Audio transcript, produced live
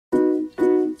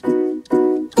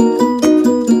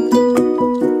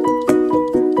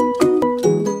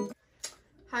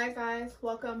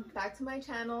welcome back to my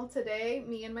channel. Today,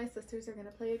 me and my sisters are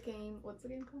gonna play a game. What's the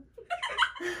game called?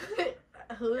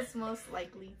 Who's most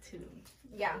likely to?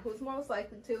 Yeah, who's most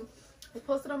likely to. I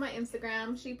posted on my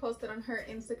Instagram. She posted on her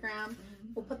Instagram.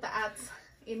 We'll put the ads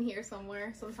in here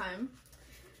somewhere sometime.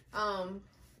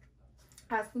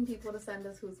 Asking people to send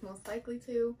us who's most likely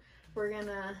to. We're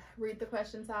gonna read the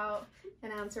questions out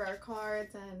and answer our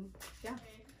cards, and yeah.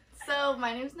 So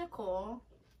my name's Nicole.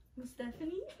 I'm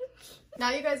Stephanie.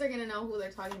 Now you guys are gonna know who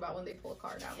they're talking about when they pull a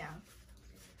card out. Yeah.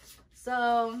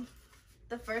 So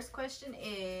the first question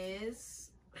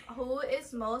is, who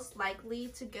is most likely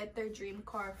to get their dream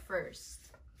car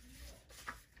first?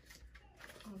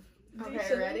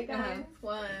 Okay, ready guys?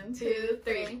 1, 2,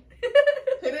 3.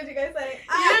 Who did you guys say?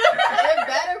 It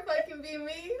better fucking be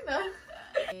me. No.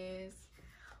 Is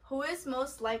who is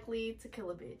most likely to kill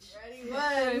a bitch? Ready?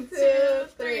 1, 2,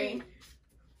 3.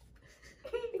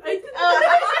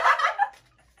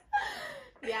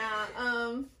 Yeah.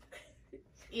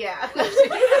 Yeah.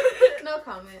 No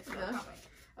comment. No.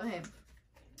 Okay.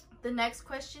 The next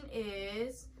question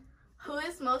is, who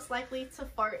is most likely to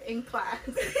fart in class?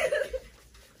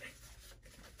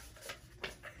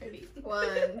 Ready?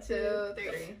 1, 2,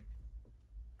 3.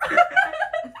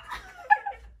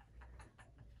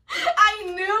 I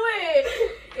knew it.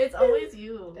 It's always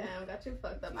you. Damn, got you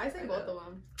fucked up. I say both of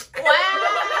them.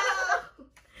 Wow.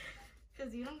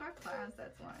 Because you don't got class,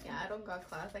 that's why. Yeah, I don't got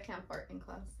class. I can't fart in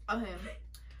class. Okay.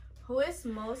 Who is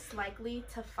most likely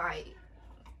to fight?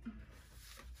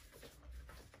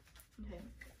 Okay.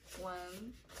 1,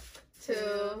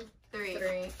 2, 3.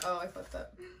 3. Oh, I fucked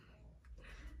up.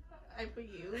 I put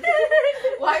you.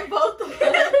 Why both of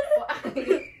them?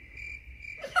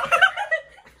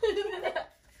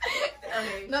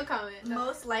 Okay. No comment. No.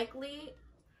 Most likely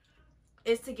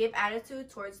is to give attitude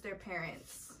towards their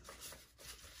parents.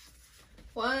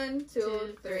 1,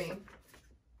 2, 3.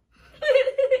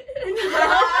 Oh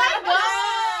my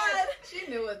god!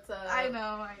 She knew what's up. I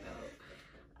know.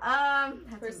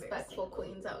 That's Respectful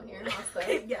queens out here. Also.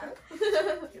 Yeah.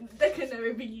 That could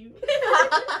never be you.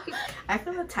 I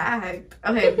feel attacked.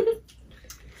 Okay.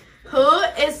 Who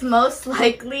is most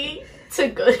likely to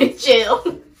go to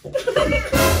jail?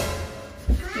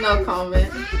 No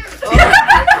comment.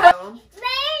 Oh.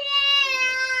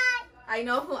 I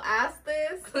know who asked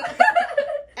this.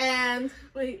 And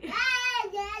Wait.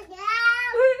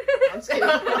 I'm just kidding.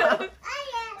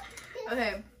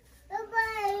 Okay.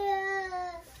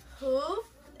 Who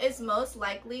is most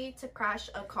likely to crash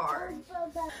a car?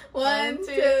 1,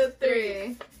 2,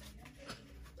 3.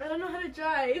 I don't know how to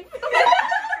drive.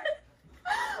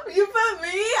 You put me?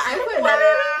 I put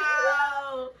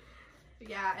Wow.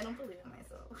 Yeah, I don't believe in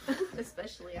myself,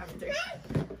 especially after.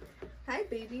 Hi,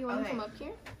 baby. You want to Okay. come up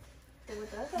here?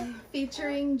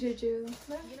 Featuring Juju.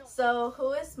 So,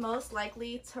 who is most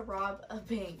likely to rob a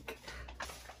bank?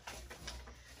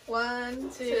 1,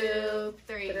 2,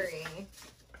 3.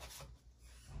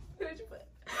 Who did you put?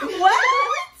 What?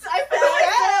 I put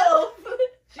myself.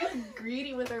 She's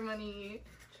greedy with her money.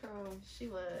 True. She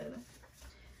would.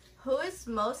 Who is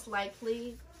most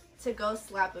likely to go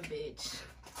slap a bitch?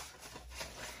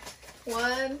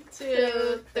 1,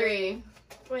 2, 3.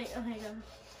 Wait, oh my god.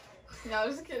 No,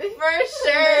 I'm just kidding. For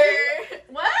sure.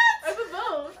 What? I put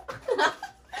both.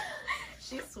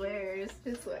 She swears.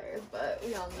 She swears, but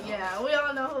we all know. Yeah, we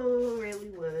all know who really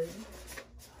would.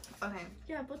 Okay.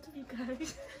 Yeah, both of you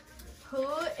guys. Who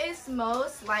is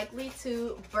most likely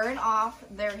to burn off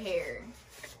their hair?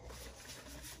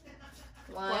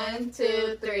 1,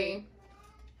 2, 3.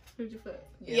 Who'd you put?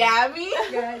 Yeah. Yeah, me?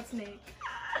 Yeah, it's Nick.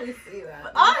 We see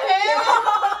that.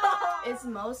 Oh, hell! Is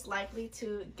most likely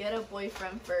to get a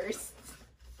boyfriend first.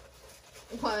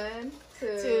 1,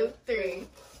 2, 2, 3.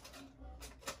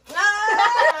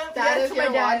 Dad, if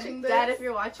you're watching this. Dad, if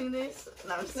you're watching this.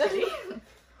 No, I'm just kidding.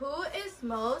 Who is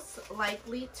most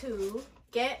likely to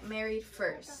get married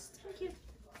first?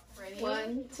 Ready?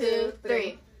 1, 2,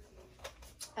 3.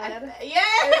 Yeah.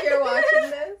 If you're watching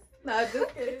this. No,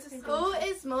 just kidding. Who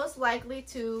is most likely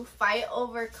to fight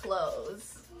over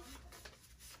clothes?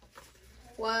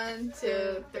 1,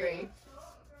 2, 3.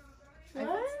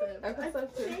 What? I put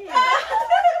stuff too.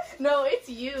 No, it's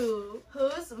you.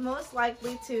 Who's most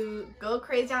likely to go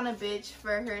crazy on a bitch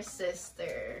for her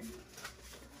sister?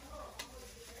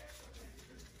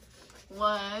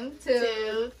 1,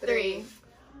 2, 3.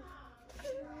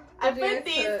 I put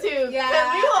these two. Yeah.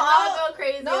 Because we will all go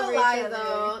crazy No over lie each other.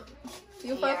 though.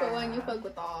 You fuck with Yeah. one, you fuck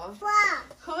with all.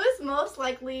 Who is most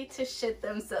likely to shit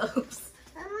themselves?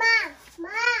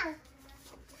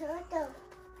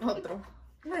 Otro.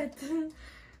 What?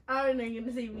 I don't know you're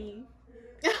gonna say me.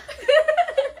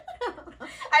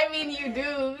 I mean, you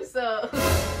do, so.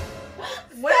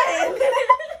 When?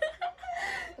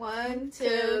 1,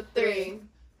 2, 3.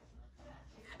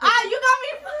 Ah, you got me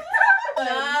fucked up.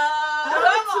 No.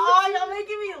 Come on, y'all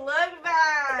making me look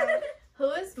bad. Who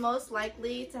is most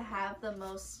likely to have the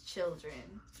most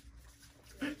children?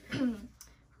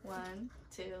 1,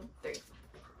 2, 3.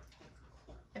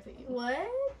 I put you. What?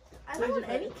 I don't want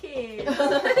any kids.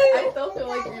 I still feel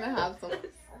like you're gonna have some.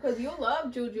 Because you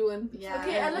love Juju and. Yeah.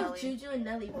 Okay, I love Nelly. Juju and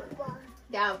Nelly.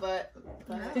 Yeah, but.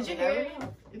 Did you hear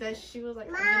that she was like,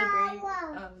 I'm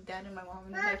gonna bury Dad and my mom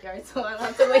in the backyard, so I don't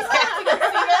have to waste time to go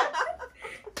see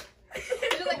them.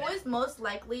 She was like, who is most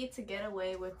likely to get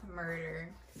away with murder?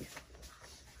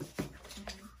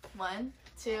 1,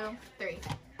 2, 3.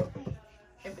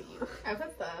 I put you. I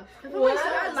put Steph.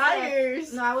 What?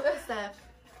 Liars. No, I would put Steph.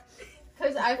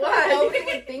 Because I feel Why? like nobody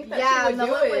would think that Yeah, she would no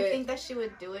do one it. would think that she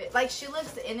would do it. Like, she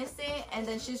looks innocent, and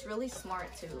then she's really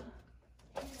smart, too.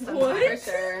 What?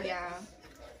 For sure. Yeah.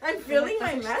 I'm failing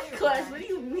my That's math actually class. right. What do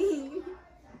you mean?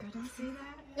 Girl, don't say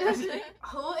that.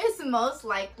 Who is most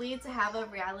likely to have a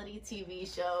reality TV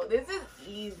show? This is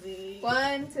easy.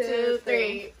 1, 2, 2, 3.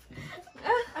 3.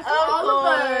 Of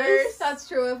course. That's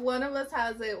true. If one of us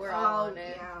has it, we're all on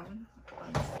it. Yeah.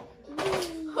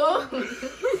 Who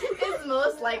is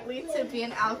most likely to be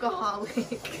an alcoholic?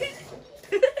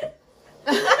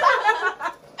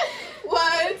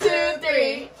 1, 2,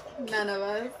 3. None of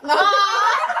us.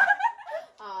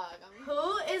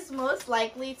 Who is most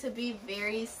likely to be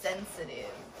very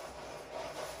sensitive?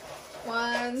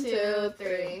 1, 2,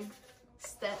 3.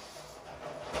 Steph.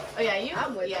 Oh yeah, you.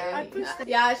 I'm with yeah. you.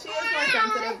 Yeah, she is more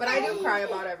sensitive, but I do cry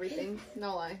about everything.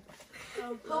 No lie.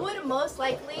 Who would most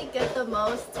likely get the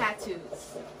most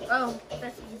tattoos? Oh,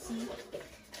 that's easy.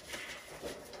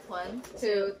 1,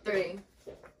 2, 3.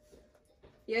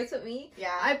 You put me?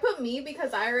 Yeah. I put me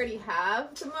because I already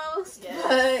have the most,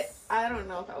 Yes. but I don't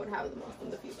know if I would have the most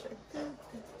in the future.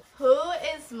 Who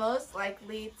is most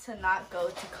likely to not go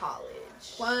to college?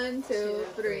 1, 2,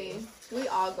 3. We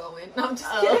all going. No, I'm just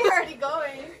Oh. kidding. We're already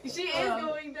going. She is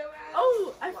going to.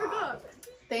 Oh, I forgot.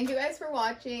 Thank you guys for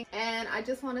watching, and I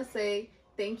just want to say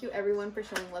thank you everyone for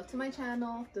showing love to my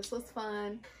channel. This was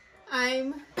fun.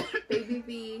 I'm Baby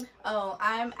V, Oh,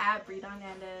 I'm at Brie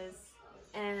Hernandez.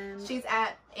 and She's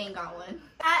at Ain't Got One.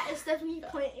 At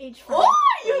Stephanie.H. Oh,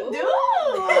 you Ooh. do.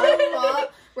 Well,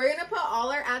 we're gonna put all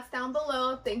our ads down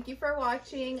below. Thank you for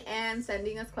watching and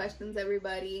sending us questions,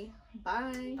 everybody.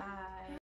 Bye. Bye.